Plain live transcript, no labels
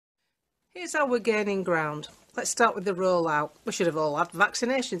Here's how we're gaining ground. Let's start with the rollout. We should have all had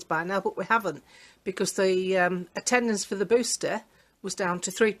vaccinations by now, but we haven't, because the attendance for the booster was down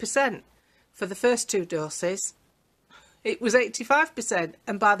to 3%. For the first 2 doses, it was 85%.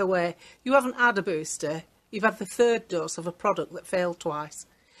 And by the way, you haven't had a booster, you've had the 3rd dose of a product that failed twice.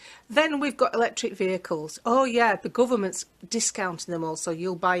 Then we've got electric vehicles. Oh yeah, the government's discounting them all, so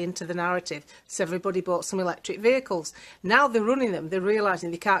you'll buy into the narrative. So everybody bought some electric vehicles. Now they're running them, they're realising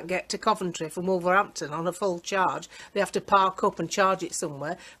they can't get to Coventry from Wolverhampton on a full charge. They have to park up and charge it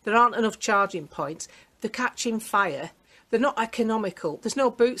somewhere. There aren't enough charging points. They're catching fire. They're not economical. There's no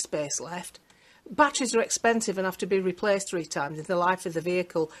boot space left. Batteries are expensive and have to be replaced 3 times in the life of the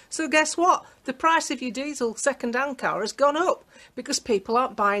vehicle. So guess what? The price of your diesel second-hand car has gone up because people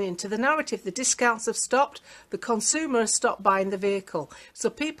aren't buying into the narrative. The discounts have stopped. The consumer has stopped buying the vehicle. So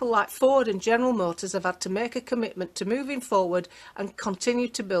people like Ford and General Motors have had to make a commitment to moving forward and continue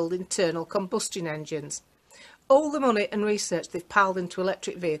to build internal combustion engines. All the money and research they've piled into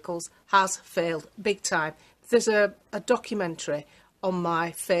electric vehicles has failed big time. There's a documentary on my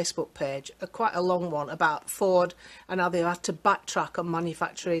Facebook page, quite a long one, about Ford and how they've had to backtrack on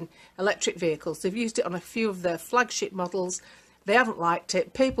manufacturing electric vehicles. They've used it on a few of their flagship models. They haven't liked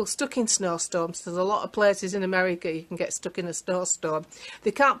it. People stuck in snowstorms. There's a lot of places in America you can get stuck in a snowstorm.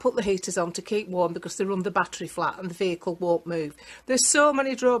 They can't put the heaters on to keep warm because they run the battery flat and the vehicle won't move. There's so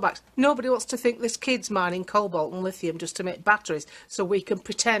many drawbacks. Nobody wants to think there's kids mining cobalt and lithium just to make batteries so we can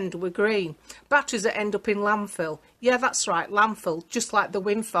pretend we're green. Batteries that end up in landfill. Yeah, that's right, landfill, just like the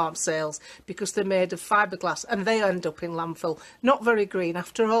wind farm sales, because they're made of fiberglass and they end up in landfill. Not very green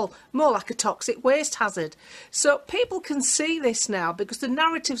after all, more like a toxic waste hazard. So people can see this now because the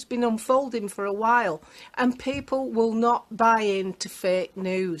narrative's been unfolding for a while and people will not buy into fake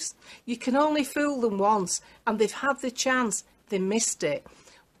news. You can only fool them once and they've had the chance, they missed it.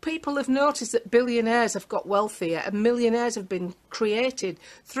 People have noticed that billionaires have got wealthier and millionaires have been created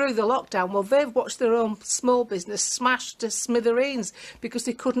through the lockdown. Well, they've watched their own small business smashed to smithereens because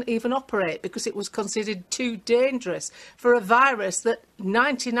they couldn't even operate because it was considered too dangerous for a virus that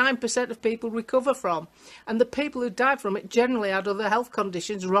 99% of people recover from. And the people who died from it generally had other health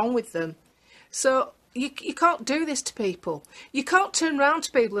conditions wrong with them. So you can't do this to people. You can't turn round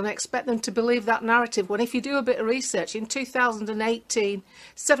to people and expect them to believe that narrative when, if you do a bit of research, in 2018,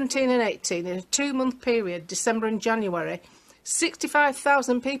 17 and 18, in a 2-month period, December and January,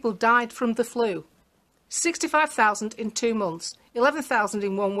 65,000 people died from the flu. 65,000 in 2 months, 11,000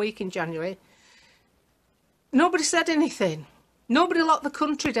 in 1 week in January. Nobody said anything. Nobody locked the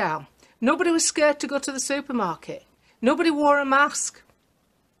country down. Nobody was scared to go to the supermarket. Nobody wore a mask.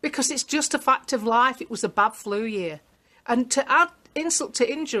 Because it's just a fact of life. It was a bad flu year. And to add insult to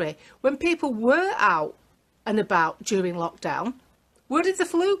injury, when people were out and about during lockdown, where did the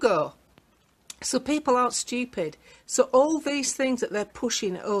flu go? So people aren't stupid. So all these things that they're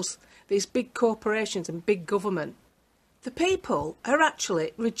pushing at us, these big corporations and big government, the people are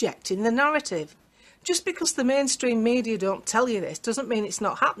actually rejecting the narrative. Just because the mainstream media don't tell you this doesn't mean it's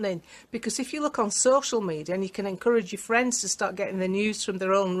not happening, because if you look on social media and you can encourage your friends to start getting the news from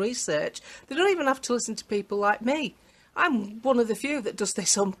their own research, they don't even have to listen to people like me. I'm one of the few that does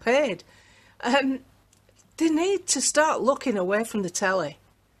this unpaid. They need to start looking away from the telly,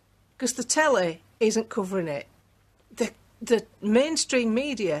 because the telly isn't covering it. The mainstream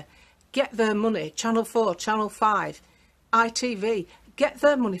media get their money, Channel 4, Channel 5, ITV, get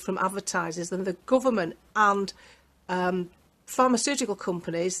their money from advertisers, and the government and pharmaceutical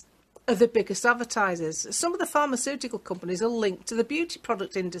companies are the biggest advertisers. Some of the pharmaceutical companies are linked to the beauty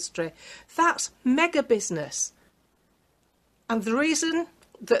product industry. That's mega business. And the reason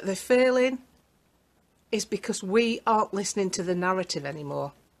that they're failing is because we aren't listening to the narrative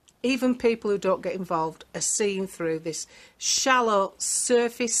anymore. Even people who don't get involved are seeing through this shallow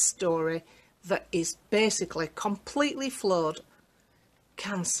surface story that is basically completely flawed.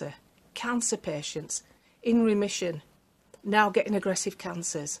 Cancer patients in remission, now getting aggressive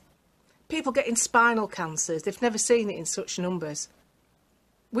cancers. People getting spinal cancers, they've never seen it in such numbers.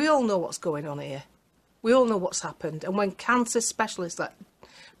 We all know what's going on here. We all know what's happened. And when cancer specialists like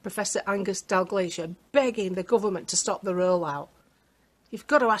Professor Angus Dalgleish are begging the government to stop the rollout, you've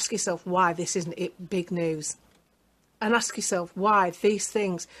got to ask yourself why this isn't big news. And ask yourself why these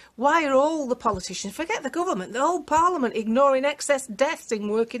things, why are all the politicians, forget the government, the whole parliament ignoring excess deaths in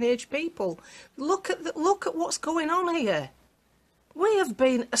working age people? Look at what's going on here. We have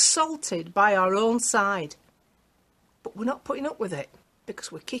been assaulted by our own side, but we're not putting up with it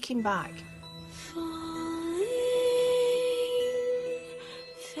because we're kicking back.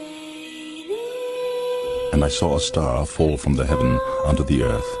 And I saw a star fall from the heaven unto the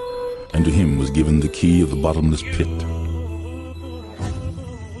earth, and to him was given the key of the bottomless pit.